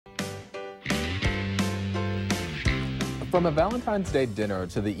From a Valentine's Day dinner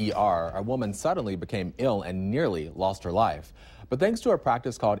to the ER, a woman suddenly became ill and nearly lost her life. But thanks to a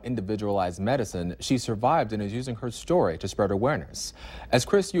practice called individualized medicine, she survived and is using her story to spread awareness. As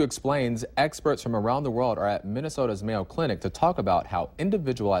Chris Yu explains, experts from around the world are at Minnesota's Mayo Clinic to talk about how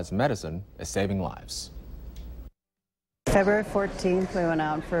individualized medicine is saving lives. February 14th, we went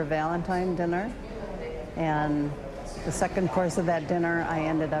out for a Valentine dinner, and the second course of that dinner, I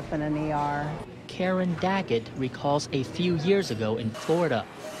ended up in an ER. Karen Daggett recalls a few years ago in Florida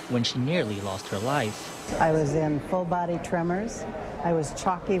when she nearly lost her life. I was in full body tremors. I was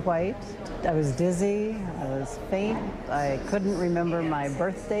chalky white. I was dizzy. I was faint. I couldn't remember my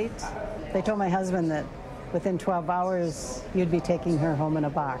birth date. They told my husband that within 12 hours, you'd be taking her home in a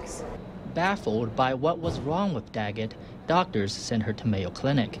box. Baffled by what was wrong with Daggett, doctors sent her to Mayo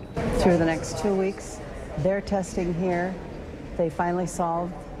Clinic. Through the next 2 weeks, they're testing here. They finally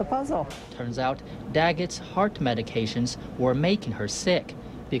solved the puzzle. Turns out Daggett's heart medications were making her sick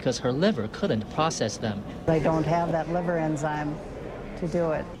because her liver couldn't process them. I don't have that liver enzyme to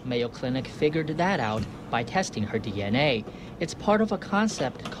do it. Mayo Clinic figured that out by testing her DNA. It's part of a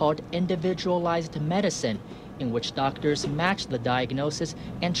concept called individualized medicine, in which doctors match the diagnosis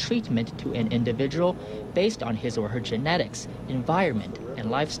and treatment to an individual based on his or her genetics, environment,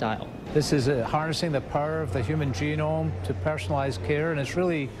 and lifestyle. This is harnessing the power of the human genome to personalize care, and it's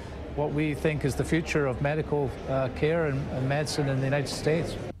really what we think is the future of medical care and medicine in the United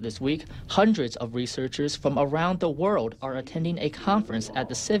States. This week, hundreds of researchers from around the world are attending a conference at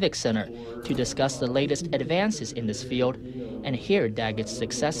the Civic Center to discuss the latest advances in this field and hear Daggett's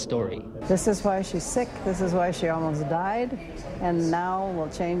success story. This is why she's sick. This is why she almost died. And now we'll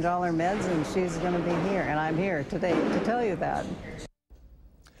change all her meds, and she's going to be here. And I'm here today to tell you that.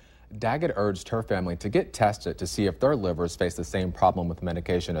 Daggett urged her family to get tested to see if their livers face the same problem with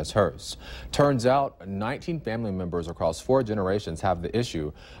medication as hers. Turns out 19 family members across 4 generations have the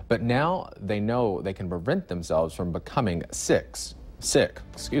issue, but now they know they can prevent themselves from becoming sick.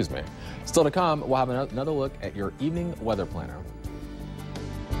 Still to come, we'll have another look at your evening weather planner.